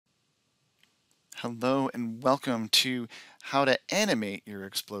Hello and welcome to how to animate your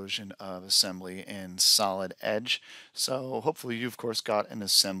explosion of assembly in Solid Edge. So hopefully you of course got an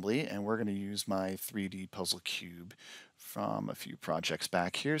assembly, and we're going to use my 3D puzzle cube from a few projects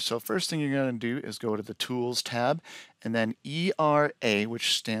back here. So first thing you're going to do is go to the Tools tab and then ERA,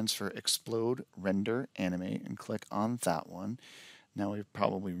 which stands for Explode, Render, Animate, and click on that one. Now we've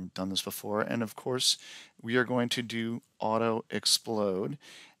probably done this before, and of course we are going to do Auto Explode.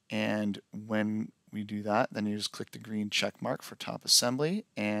 And when we do that, then you just click the green check mark for top assembly,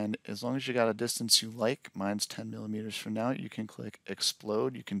 and as long as you got a distance you like, mine's 10 millimeters from now, you can click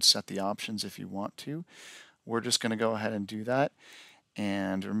explode. You can set the options if you want to. We're just going to go ahead and do that,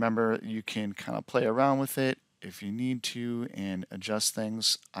 and remember, you can kind of play around with it if you need to and adjust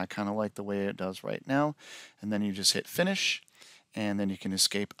things. I kind of like the way it does right now, and then you just hit finish, and then you can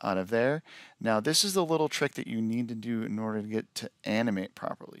escape out of there. Now this is the little trick that you need to do in order to get to animate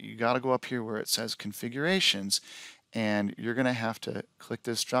properly. You got to go up here where it says configurations, and you're going to have to click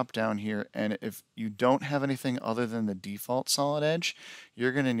this drop down here, and if you don't have anything other than the default Solid Edge,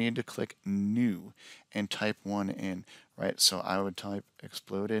 you're going to need to click new and type one in, right? So I would type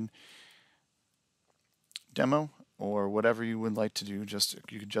exploded demo or whatever you would like to do.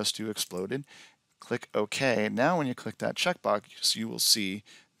 You could just do exploded. Click OK. Now when you click that checkbox, you will see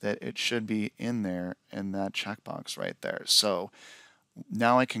that it should be in there in that checkbox right there. So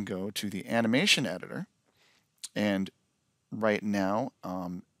now I can go to the animation editor, and right now,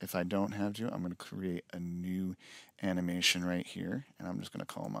 if I don't have to, I'm going to create a new animation right here, and I'm just going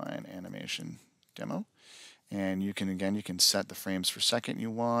to call mine animation demo. And you can set the frames per second you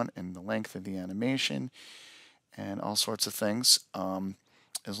want and the length of the animation and all sorts of things.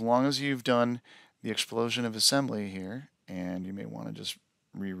 As long as you've done the explosion of assembly here, and you may want to just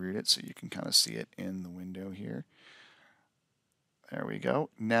reroute it so you can kind of see it in the window here. There we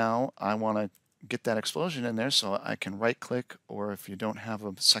go. Now I want to get that explosion in there, so I can right click, or if you don't have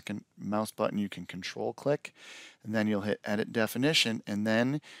a second mouse button, you can control click, and then you'll hit edit definition, and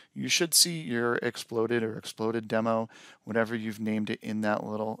then you should see your exploded or exploded demo, whatever you've named it, in that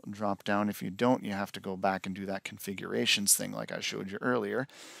little drop down. If you don't, you have to go back and do that configurations thing like I showed you earlier.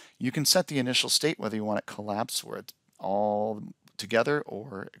 You can set the initial state, whether you want it collapsed where it's all together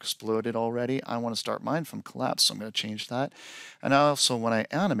or exploded already. I want to start mine from collapse, so I'm going to change that. And also, when I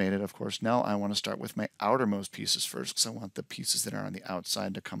animate it, of course, now I want to start with my outermost pieces first, because I want the pieces that are on the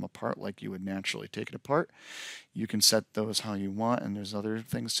outside to come apart like you would naturally take it apart. You can set those how you want, and there's other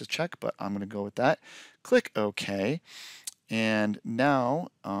things to check, but I'm going to go with that. Click OK, and now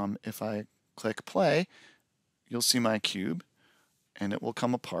if I click play, you'll see my cube, and it will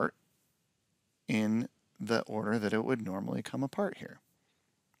come apart in the order that it would normally come apart here.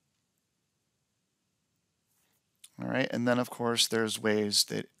 All right, and then of course there's ways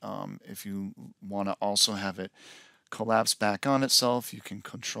that if you want to also have it collapse back on itself, you can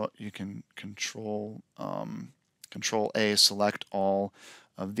control A, select all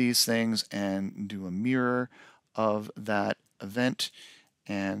of these things, and do a mirror of that event,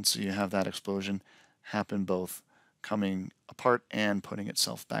 and so you have that explosion happen both coming apart and putting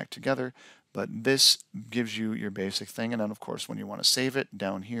itself back together. But this gives you your basic thing, and then of course when you want to save it,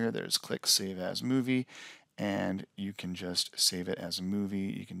 down here there's click save as movie, and you can just save it as a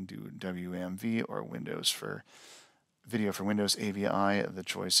movie. You can do WMV or Windows for video for Windows AVI. The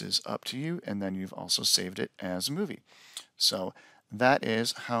choice is up to you, and then you've also saved it as a movie. So that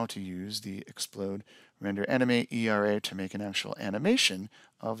is how to use the Explode, Render Animate ERA to make an actual animation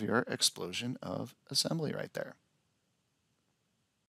of your explosion of assembly right there.